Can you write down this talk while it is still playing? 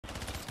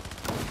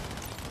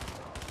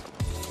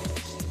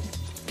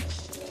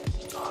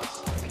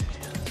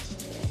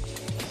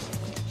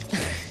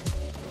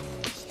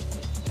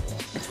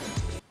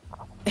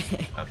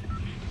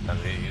I'm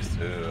getting used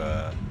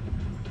to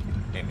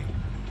gaming.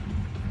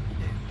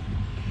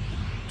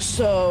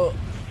 So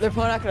they're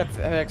probably not gonna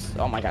fix.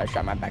 Oh my god, I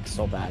shot my back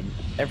so bad.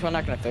 They're probably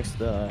not gonna fix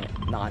the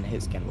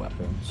non-hit skin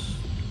weapons.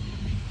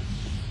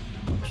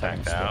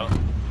 Packed out.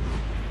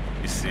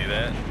 You see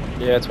that?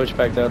 Yeah, Twitch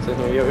packed out in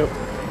here. Yo.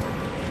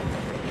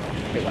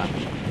 Hey, wow.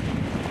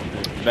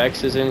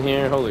 Vexx is in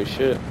here. Holy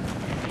shit.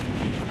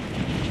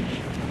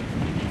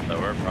 So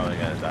we're probably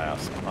gonna die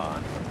off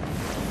spawn.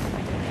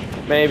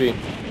 Maybe.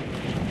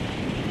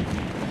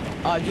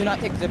 Do not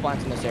take zip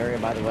lines in this area,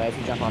 by the way. If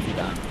you jump off, you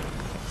die.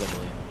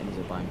 Literally, in the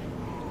zip line.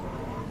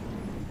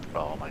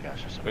 Oh my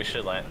gosh. We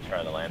should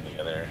try to land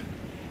together.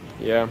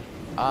 Yeah.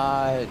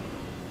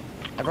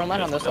 Everyone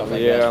land on this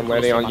side. Yeah, I'm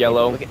landing on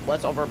yellow.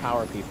 Let's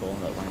overpower people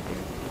that land here.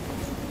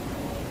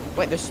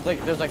 Wait,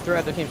 there's like 3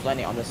 other teams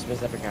landing on this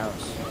specific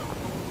house.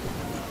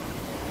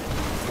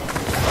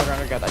 Oh,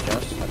 Runner got that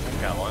chest. I think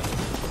I got one.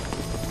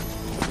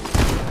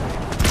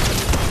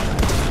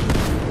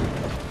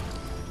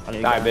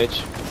 Die,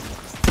 bitch.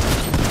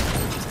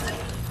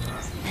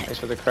 Thanks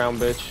for the crown,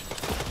 bitch.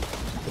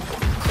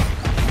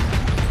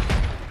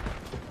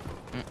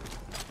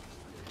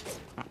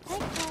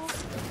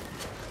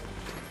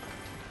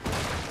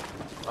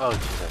 Oh,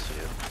 Jesus,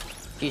 you.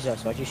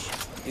 Jesus, why'd you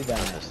do that?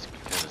 I'm just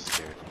kind of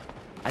scared.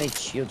 I need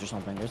shields or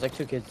something. There's like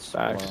 2 kids.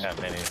 Facts. Got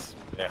minis.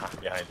 Yeah,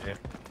 behind you.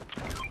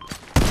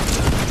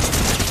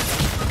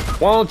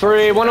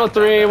 103,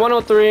 103,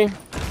 103.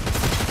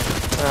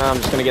 I'm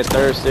just gonna get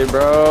thirsty,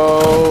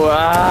 bro.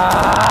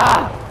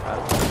 Ah!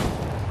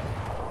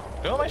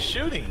 Who am I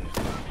shooting?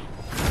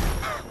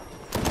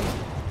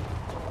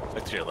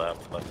 Look to your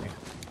left, Lucky.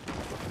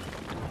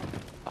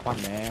 Come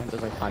on, man.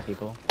 There's like 5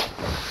 people.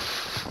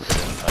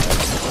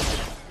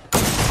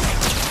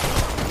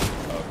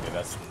 Okay,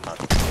 that's not.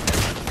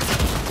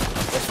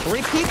 There's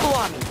 3 people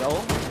on me,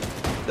 though.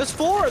 There's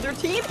 4. They're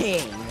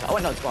teaming. Oh,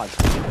 wait, no, it's squad.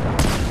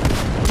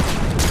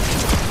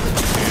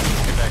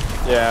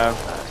 Yeah.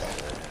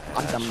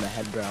 I'm dumb in the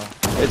head, bro.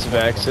 It's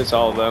Vexx. It's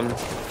all of them.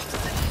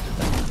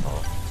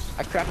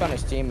 I crapped on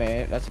his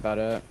teammate. That's about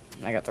it.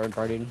 I got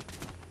third-partied.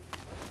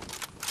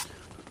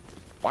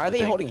 Why are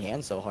they holding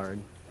hands so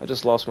hard? I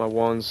just lost my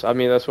ones. I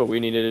mean, that's what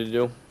we needed to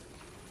do.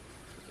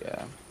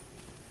 Yeah.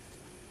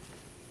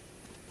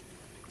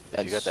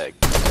 You got that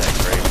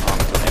great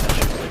pump that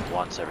shoots like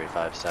once every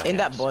 5 seconds. In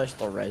that bush,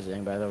 they're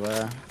rezzing, by the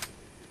way.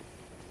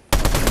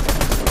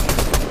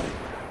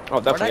 Oh,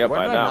 definitely up where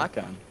by did I now. knock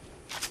him?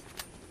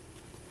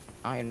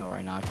 I don't even know where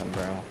I knocked him,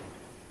 bro.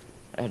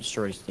 I had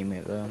destroyed his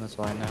teammate, though. That's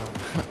all I know.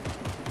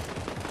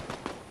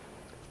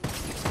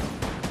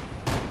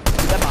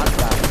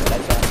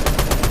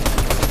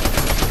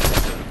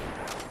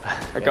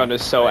 That gun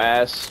is so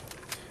ass.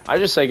 I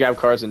just say grab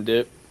cars and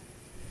dip.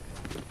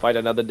 Fight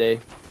another day.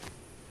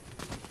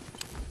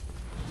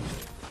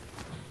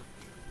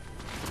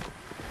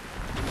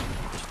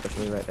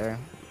 Especially right there.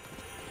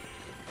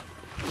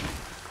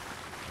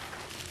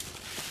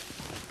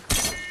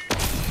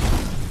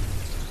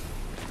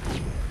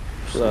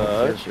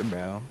 Clutch.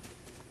 Bro.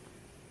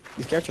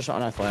 These characters are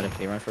unathletic.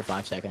 They run for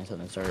 5 seconds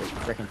and then start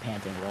freaking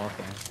panting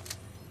walking.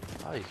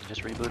 Oh, you can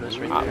just reboot us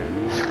right there.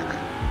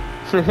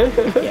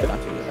 Yeah, not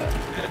do that.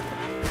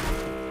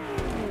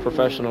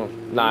 Professional.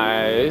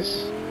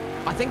 Nice.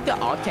 I think the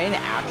octane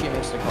actually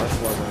makes the car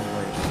slower and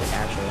worse. Like,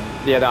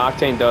 actually. Yeah, the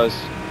octane does.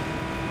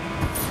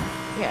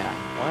 Yeah.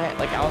 What?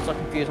 Like, I was so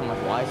confused. I'm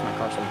like, why is my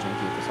car so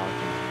janky with this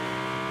octane?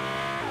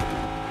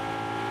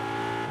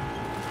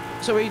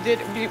 So we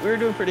were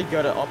doing pretty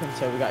good up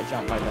until we got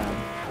jumped by them.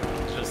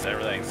 It's just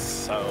everything's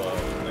so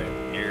like,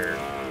 here.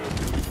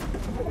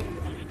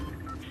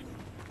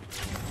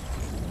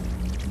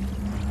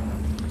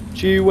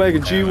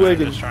 G-Wagon,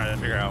 G-Wagon. I'm just trying to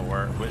figure out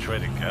which way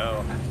to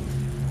go.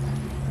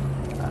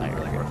 You're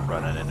like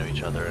running into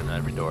each other in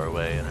every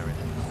doorway and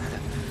everything.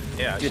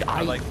 Yeah, dude,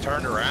 I like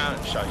turned around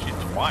and shot you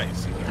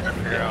twice. You can't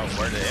figure out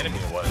where the enemy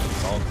was.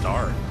 It's all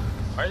dark.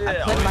 Why do they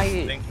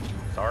always think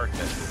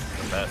darkness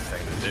is the best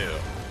thing to do?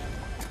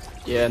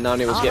 Yeah,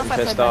 Nani was I don't getting know if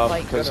I pissed played my off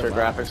fight because good her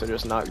or well. graphics are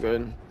just not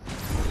good.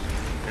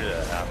 Here's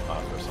a half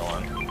pop or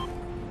someone.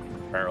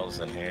 Barrels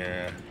in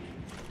here.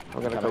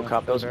 I'm gonna go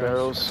cop those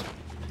barrels.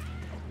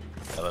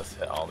 Yeah, let's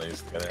hit all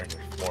these together.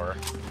 4.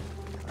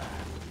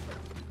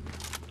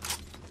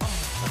 I'm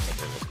gonna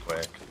do this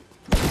quick.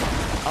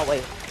 Oh,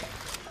 wait.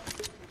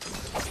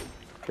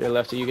 Here,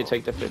 Lefty, you can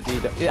take the 50.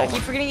 Dude, I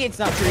keep forgetting it's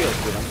not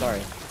trios, dude. I'm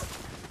sorry.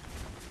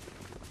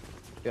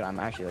 Dude, I'm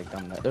actually like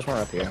dumb. There's more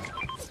up here.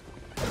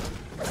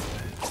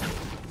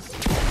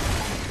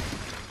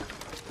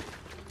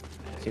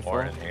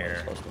 More in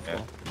here.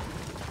 Yeah.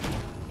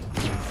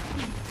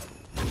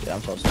 Yeah,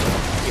 I'm supposed to. I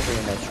keep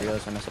forgetting those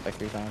trios. I messed up like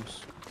 3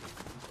 times.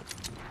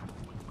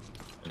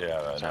 I do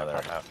have another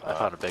half pot. I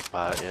found a big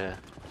pot, yeah.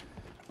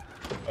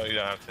 Oh, you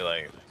don't have to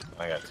like.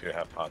 I got 2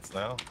 half pots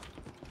now.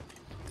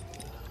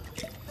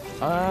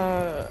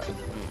 I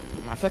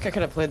feel like I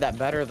could have played that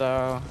better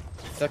though.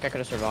 I feel like I could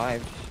have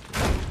survived.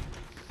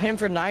 Hit him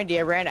for 90.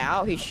 I ran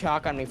out. He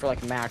shotgunned me for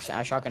like max.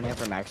 I shotgunned him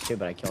for max too,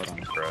 but I killed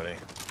him. Brody.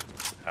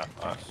 Half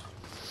pot.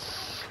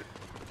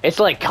 It's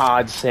like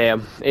COD,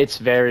 Sam. It's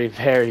very,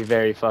 very,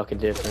 very fucking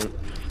different.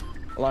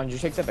 Alon, did you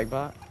take the big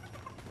bot?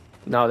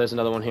 No, there's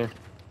another one here.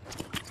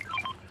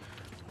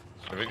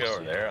 Should we go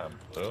over there on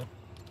blue?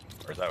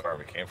 Or is that where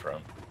we came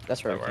from?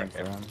 That's where Is I that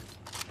came from.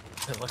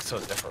 It looks so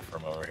different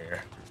from over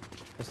here.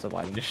 It's the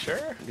lighting. You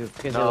sure?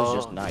 Because it was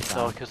just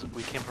nighttime. No, because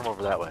we came from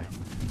over that way.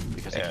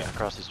 Because he came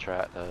across these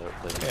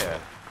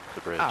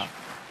the bridge. Oh,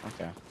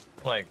 okay.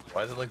 Like,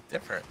 why does it look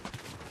different?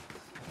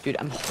 Dude,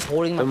 I'm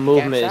holding my The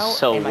movement pickaxe is out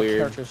so and my weird.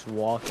 character's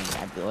walking.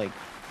 I feel like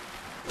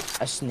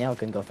a snail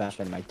can go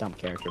faster than my dumb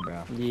character,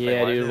 bro. Yeah,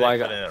 like, why dude. did Why they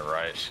got? put in a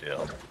riot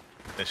shield?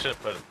 They should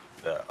have put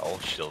the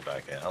old shield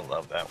back in. I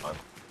love that one.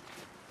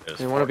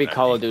 They want to be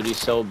Call of Duty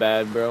so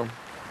bad, bro.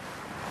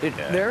 Dude,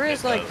 Yeah, there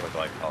is it like, does look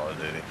like Call of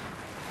Duty.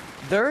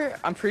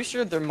 I'm pretty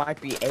sure there might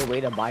be a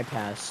way to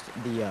bypass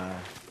the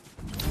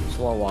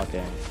slow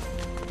walking.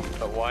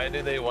 But why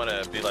do they want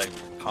to be like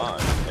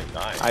pawns, like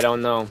knives? I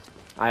don't know.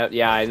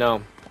 Yeah, I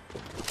know.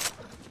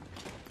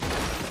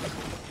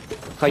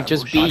 Like,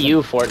 just be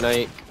you,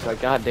 Fortnite. Like,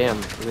 goddamn,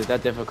 is it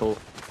that difficult?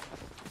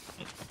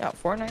 Yeah,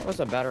 Fortnite was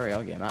a battle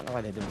royale game. I don't know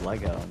why they did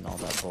Lego and all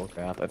that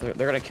bullcrap. If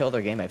they're gonna kill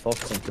their game by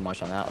focusing too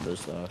much on that other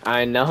stuff.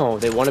 I know.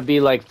 They want to be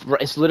like,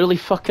 it's literally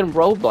fucking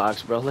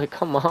Roblox, bro. Like,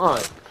 come on. On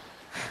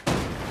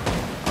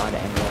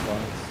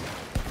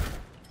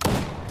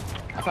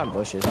I found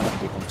bushes. I'm gonna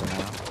keep them for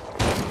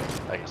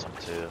now. I guess I'm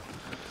too.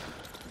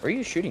 Where are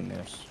you shooting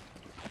this?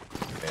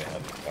 Okay,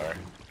 I'm the car.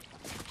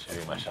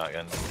 Shooting my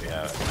shotgun. See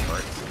how it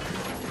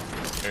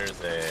works.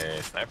 Here's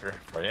a sniper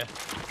for you.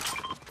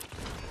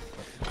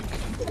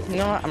 You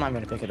know what? I'm not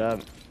gonna pick it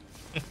up.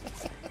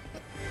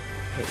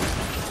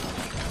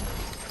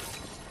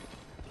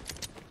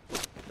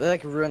 They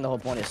like ruined the whole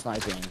point of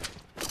sniping.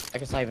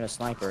 Like it's not even a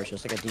sniper, it's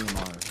just like a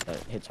DMR that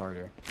hits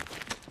harder.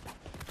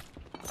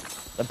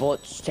 The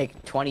bullets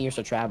take 20 years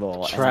to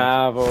travel.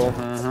 Travel.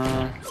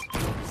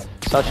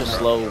 Such a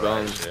slow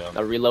gun.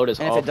 The reload is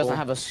And awful. if it doesn't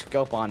have a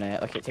scope on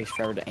it, like it takes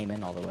forever to aim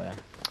in all the way.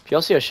 If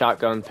y'all see a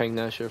shotgun, ping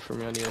that shit for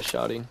me. I need a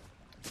shotty.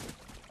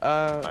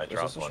 I Is dropped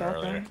this a one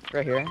shotgun? earlier.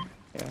 Right here.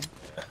 Yeah.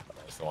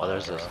 That's the Oh, one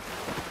there's I a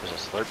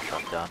slurp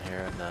truck down here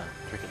in the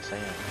freaking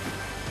sand.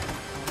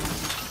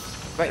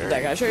 Wait,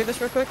 Dad, can I show you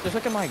this real quick? Just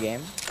look at my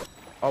game.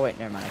 Oh wait,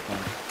 never mind, I can't.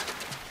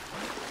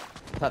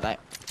 Thought that.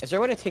 Is there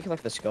a way to take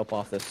like the scope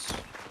off this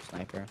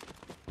sniper?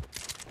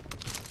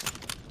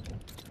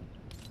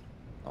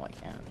 Oh, I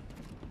can't.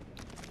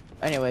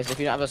 Anyways, if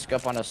you don't have a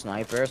scope on a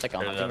sniper, it's like a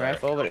hunting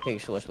rifle, but it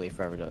takes literally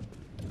forever to.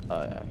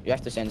 You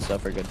have to stand still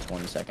for a good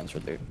 20 seconds for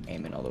the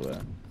aiming all the way.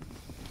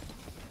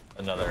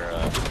 Another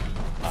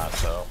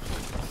lasso.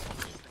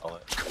 Call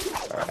it.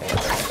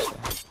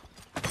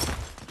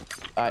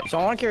 Alright, so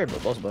I want to carry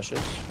those bushes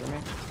for me.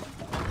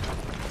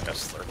 Got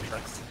slurp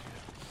trucks.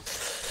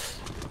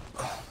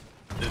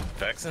 Did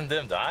Vexx and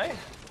them die?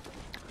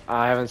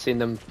 I haven't seen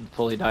them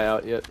fully die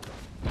out yet.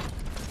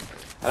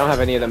 I don't have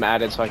any of them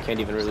added, so I can't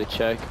even really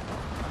check.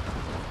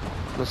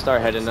 Let's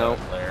start heading out.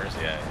 Players,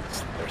 yeah,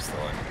 they're still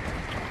in.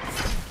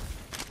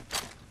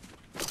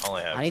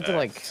 Only have I need to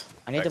like,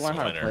 I need to Vexx learn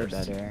how to play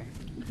winners. better.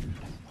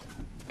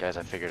 Guys,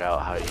 I figured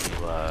out how you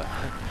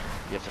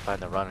have to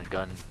find the run and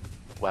gun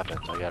weapons.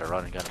 I got a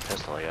run and gun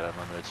pistol. I got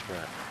unlimited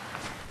sprint.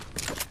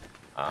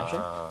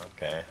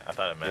 Okay. I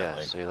thought it meant Yeah,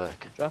 like see, look.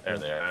 Drop there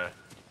it. they are.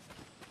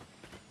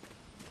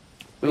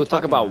 We are will you talk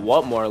talking about about?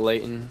 what more,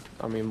 Leighton?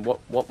 I mean, what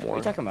What are more?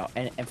 you talking about?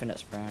 An infinite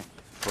sprint.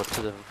 Flip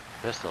to the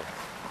pistol.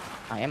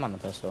 I am on the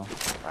pistol.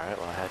 Alright,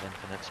 well, I had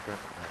infinite sprint.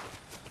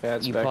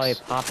 Bad You specs. probably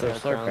popped their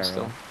Bad slurp ground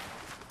barrel.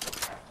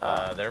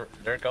 still.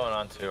 They're going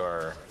on to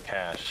our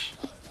cache.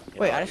 You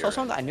Wait, know, I just saw your-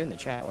 something I knew in the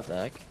chat. What the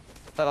heck?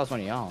 I thought that was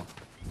one of y'all.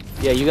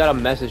 Yeah, you gotta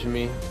message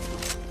me.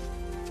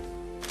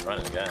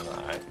 Running gun.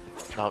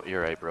 Oh,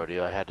 you're right, Brody.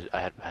 I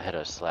had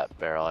a slap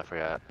barrel. I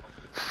forgot.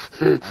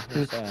 I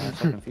was so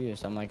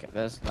confused. I'm like,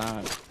 that's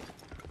not.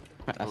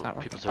 That's not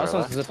right. People to I our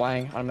was left.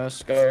 ziplining on most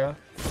scale.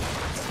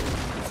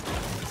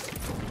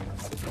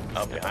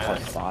 Up behind Oh,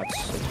 us.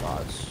 bots. It's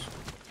bots.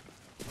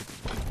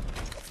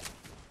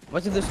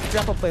 What did this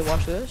grapple play?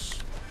 Watch this.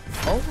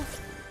 Oh.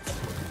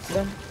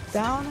 Then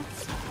down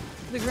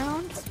to the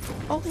ground.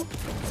 Oh.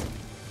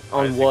 Why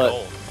On is it what?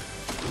 gold?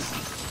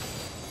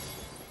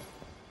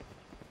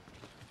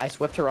 I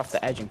swept her off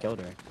the edge and killed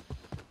her.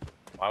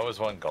 Why was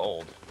one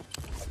gold?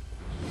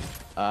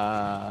 Dude,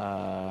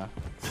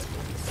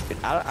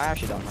 I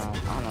actually don't know.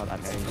 I don't know what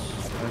that means.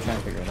 I'm trying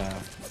to figure it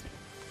out.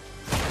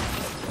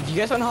 Do you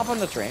guys want to hop on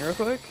the train real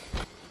quick?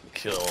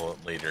 Kill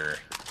leader.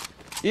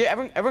 Yeah,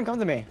 everyone come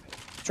to me.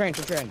 Train.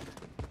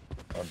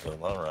 Oh, the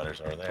lone runners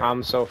over there.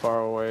 I'm so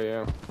far away,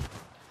 yeah.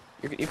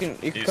 You can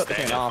Do you cut the stand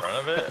train in off. front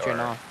of Cut it, the train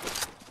or-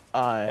 off.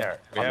 There,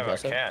 we on have the our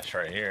vessel. cache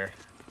right here.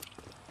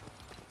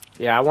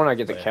 Yeah, I want to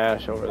get the Wait.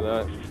 cash over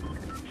that.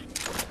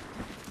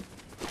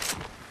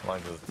 How long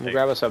does it We'll take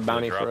grab us a to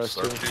bounty drop for us,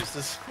 slurp too.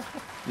 juices?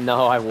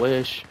 No, I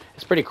wish.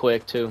 It's pretty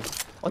quick, too. I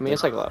What mean, the-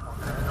 it's like a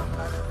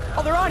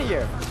Oh, they're on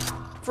here.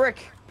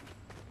 Frick.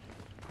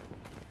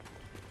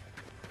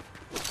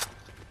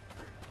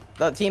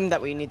 The team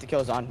that we need to kill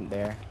is on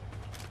there.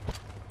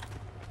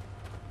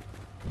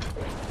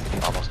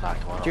 Almost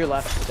knocked one. To your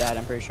left, Dad,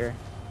 I'm pretty sure.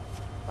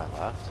 My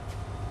left?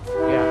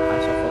 Yeah, I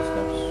saw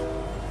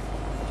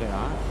footsteps. They're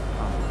not?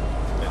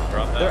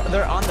 Oh.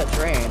 They're on the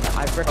train.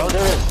 I freaking. Oh,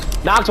 there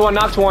is. Knocked one.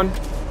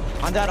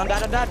 On Dad,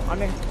 on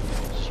me.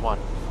 Just one.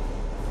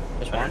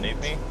 Just one?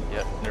 Underneath me?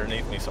 Yep.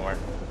 Underneath me somewhere.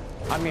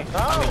 On me. No!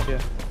 On me too.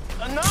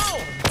 No!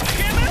 I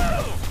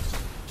can't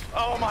move!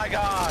 Oh my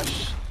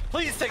gosh!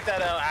 Please take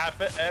that out,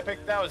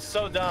 Epic. That was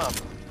so dumb.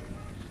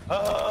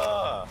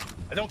 I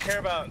don't care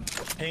about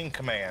ping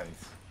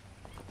commands.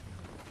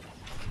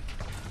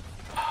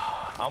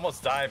 I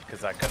almost died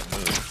because I couldn't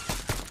move.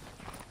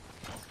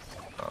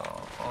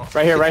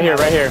 Right here.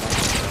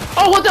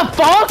 Oh, what the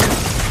fuck?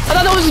 I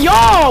thought that was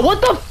y'all.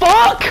 What the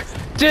fuck?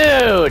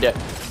 Dude.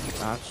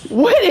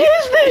 What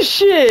is this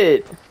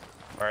shit?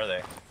 Where are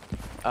they?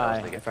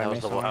 In front of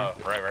me somewhere. Oh,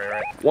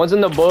 right. One's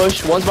in the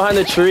bush. One's behind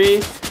the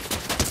tree.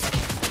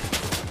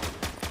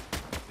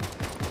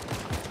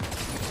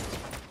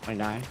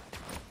 29.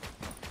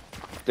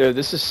 Dude,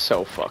 this is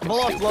so fucking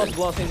stupid.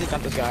 Blow off. He's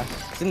got this guy.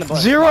 It's in the bush.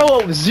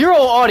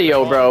 Zero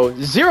audio, bro.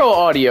 Zero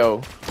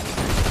audio.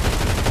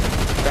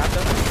 Grabbed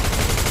him.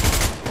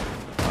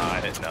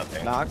 I did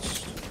nothing.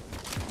 Knocked.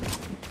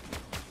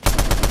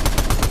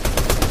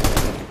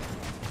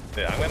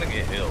 Dude, I'm gonna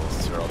get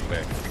heals real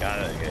quick.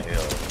 Gotta get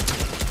heals.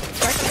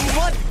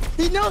 What?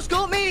 He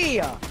no-scoped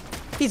me!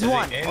 He's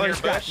one. He in Or your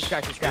he's bush?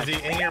 scratched. Is he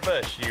in your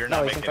bush? You're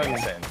No, not he's in making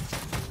any front of me. sense.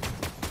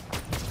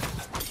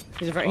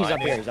 He's in front.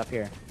 He's up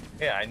here.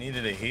 Yeah, I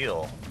needed a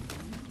heal.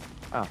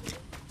 Oh.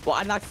 Well,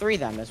 I knocked 3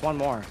 then. There's one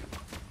more.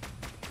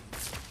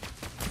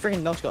 He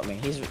freaking no-scoped me.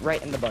 He's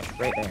right in the bush.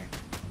 Right there.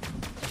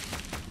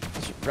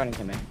 He's running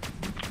to me.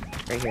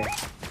 Right here.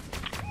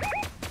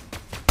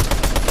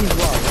 He's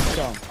low. Let's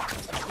go.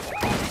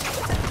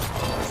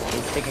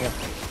 He's picking up.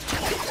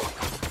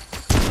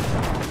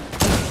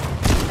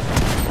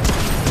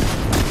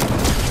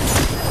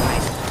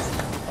 Nice.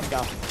 Let's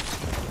go.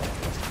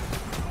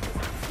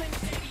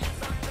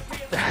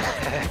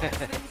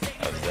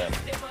 That was them.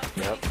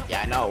 Yep.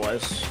 Yeah, I know it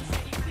was.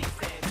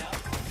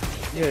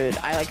 Dude,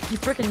 he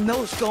freaking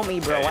no-scoped me,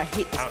 bro. Hey, I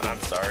hate this. I'm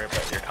sorry,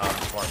 but your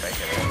comments weren't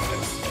making any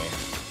sense to me.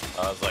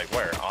 I was like,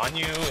 where? On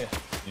you?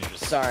 You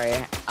just... Sorry,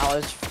 I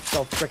was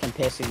so freaking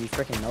pissed that you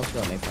freaking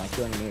no-scoped me for like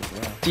 200 meters.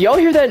 Yeah. Do y'all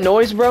hear that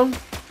noise, bro?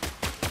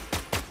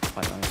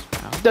 What noise?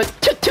 The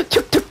tuk tuk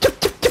tuk tuk tuk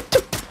tuk tuk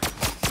tuk.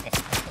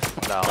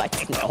 No.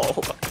 Like,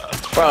 no.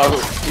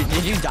 Bro.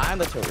 Did you die on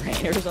the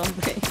terrain or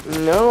something?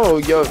 No,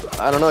 yo,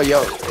 I don't know,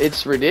 yo,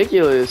 it's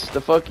ridiculous.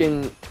 The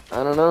fucking,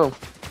 I don't know.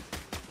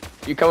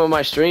 You come on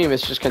my stream,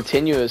 it's just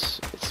continuous.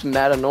 It's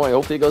mad annoying.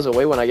 Hopefully it goes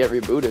away when I get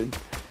rebooted.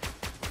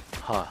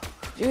 Huh.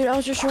 Dude, I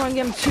was just showing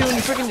him 2 and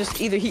he freaking just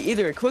he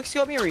either quick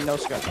scoped me or he no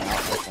scoped me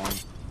out this one.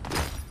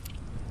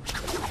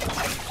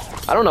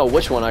 I don't know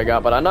which one I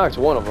got, but I knocked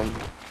one of them.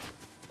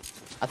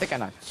 I think I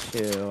knocked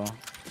 2.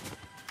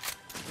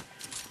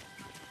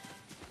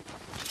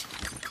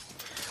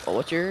 Well,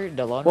 what's your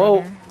download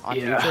on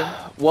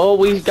YouTube? Well,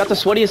 we got the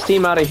sweatiest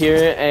team out of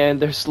here, and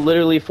there's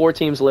literally 4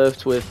 teams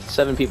left with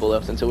 7 people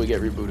left until we get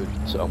rebooted.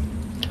 So,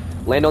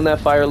 land on that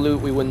fire loot,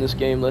 we win this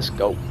game. Let's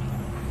go.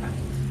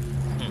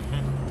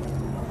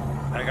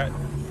 I got...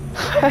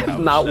 I've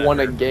not won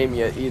a game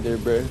yet either,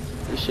 bro.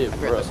 This shit,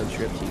 bro. That's a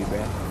trip to you,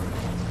 bro.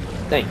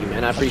 Thank you,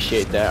 man. I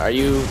appreciate that. Are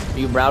you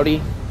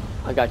rowdy?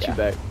 I got you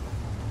back.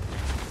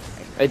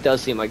 It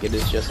does seem like it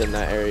is just in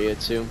that area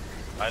too.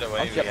 By the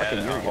way, we had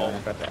a whole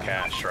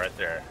cache right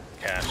there.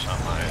 Cache on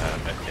my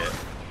medkit.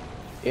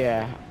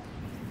 Yeah.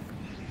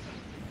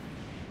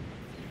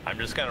 I'm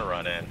just gonna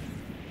run in.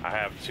 I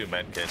have 2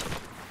 medkits.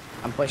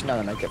 I'm pushing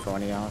another medkit for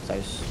one of y'all.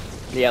 So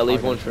yeah,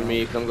 leave one for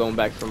me because I'm going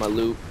back for my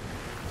loot.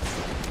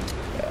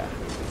 Yeah.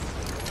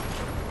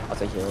 I'll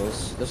take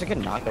heals. There's a good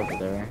knock over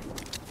there.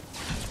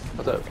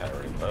 What the?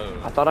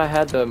 Reload. I thought I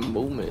had the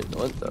movement.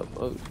 What the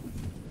fuck?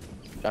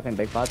 Dropping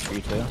big pots for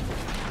you too.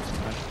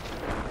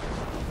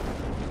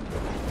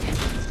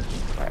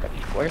 Alright,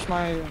 where's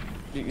my...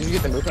 Did you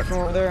get the movement from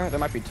over there? There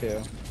might be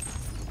 2.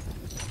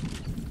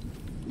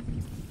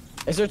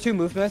 Is there 2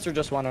 movements or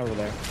just one over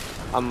there?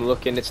 I'm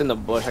looking. It's in the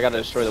bush. I gotta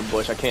destroy the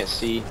bush. I can't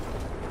see.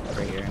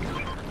 Over here.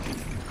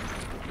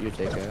 You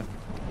take it.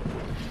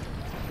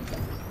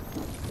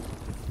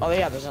 Oh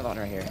yeah, there's another one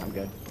right here. I'm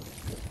good.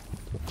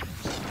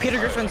 Peter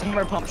Griffin's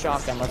hammer pump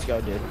shotgun. Let's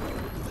go, dude.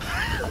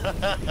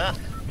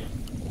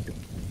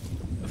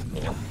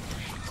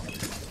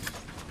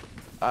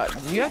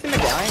 Do you have the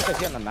medallion? Because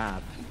you're on the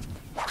map.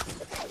 I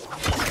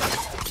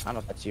don't know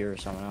if that's you or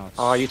someone else.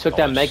 Oh, you took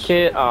that med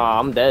kit? Oh,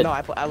 I'm dead. No,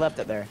 I left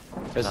it there.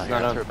 This No, is here,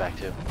 not I'll throw it back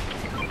too.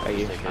 Are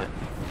you? Take it.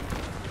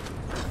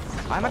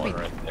 I might be.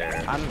 Right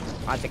there.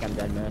 I think I'm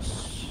dead,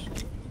 miss.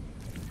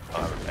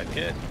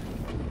 Medkit.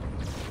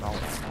 Oh,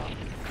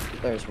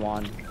 there's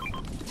one.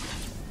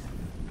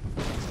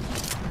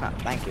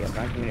 Thank you.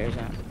 Thank you. There's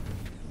that.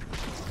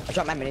 I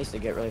dropped my minis to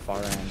get really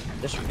far in.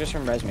 Just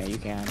from resume, you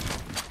can.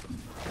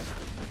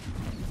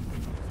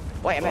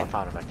 Wait a Oh, I minute.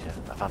 found a med kit.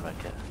 I found a med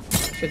kit.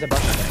 There's a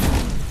bus.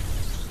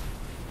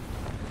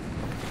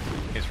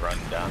 He's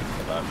running down to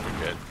the left. You're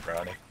good,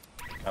 Brownie.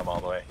 Come all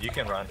the way. You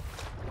can run.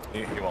 He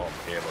won't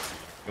be able to.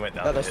 He went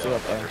down No, the there's hill two on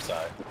up the there. other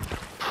side.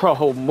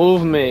 Bro,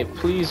 movement.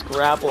 Please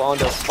grapple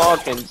onto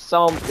fucking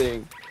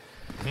something.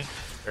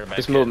 Your med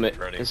This kit, movement.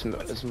 Brody. This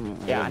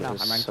movement Yeah, I know,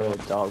 is I'm right so to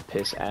it. dog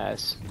piss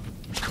ass.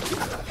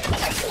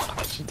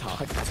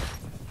 Dog.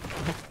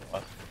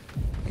 What?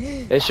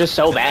 It's just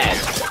so bad.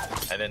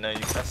 I didn't know you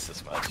cussed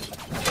this much.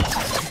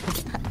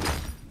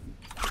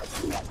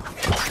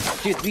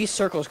 Dude, these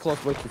circles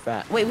close way too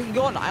fast. Wait, we can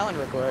go on the island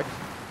real quick.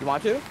 You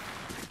want to?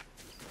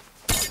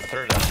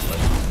 Third up,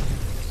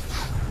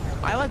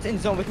 Island's in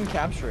zone, we can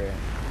capture it.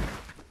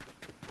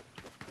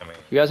 but I mean,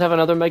 You guys have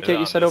another med Is kit it you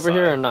on said this over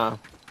here or side? nah?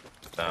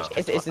 no.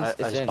 It's I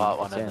just in. bought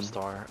one It's in in. the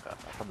store,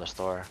 from the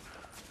store.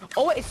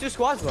 Oh wait, it's 2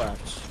 squads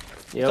left.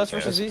 Yep. Us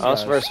versus these Us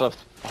guys. versus left.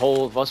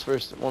 Whole us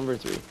versus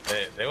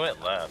 1v3. They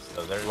went left,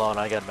 so there's. Lone,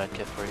 I got a med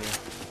kit for you.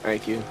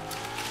 Thank you.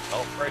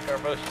 Don't break our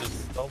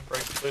bushes. Don't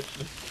break the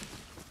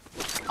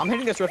bushes. I'm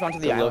hitting this rift onto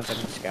the Good island looks. so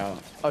I can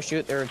scout. Oh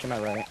shoot, they're to my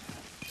right.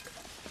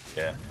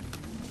 Yeah.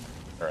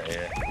 Right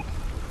here.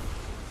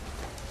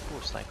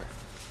 Ooh, sniper.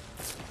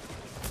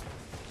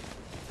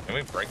 Can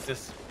we break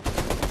this?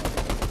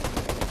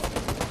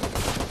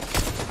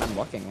 I'm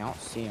looking, I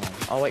don't see him.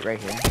 Oh wait, right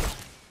here.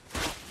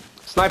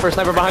 Sniper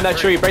behind that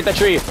tree. Break that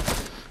tree.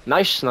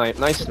 Nice snipe.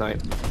 Nice snipe.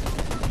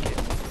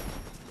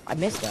 I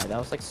missed that. That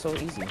was like so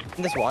easy.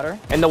 In this water.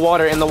 In the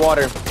water. I can't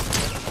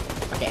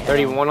hit him.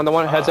 31 on the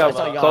one. Heads Oh, up. I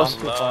saw y'all. Close.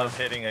 I love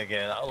hitting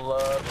again. I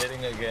love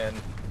hitting again.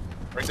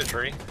 Break the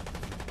tree.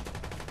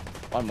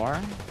 One more.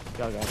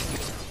 Go, go.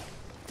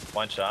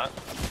 One shot.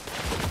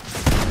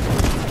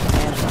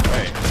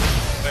 And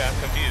Wait,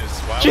 I'm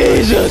confused. Why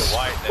Jesus was it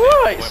white and then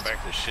it Christ. went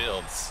back to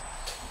shields?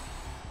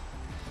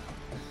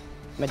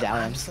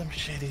 medallion. Some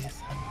shitty.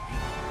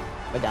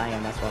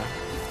 Medallion, that's why.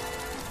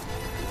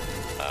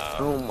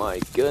 Oh my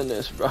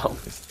goodness, bro.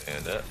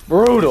 Stand up.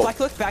 Brutal. If I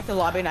click back to the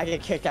lobby and I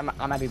get kicked, I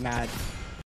might be mad.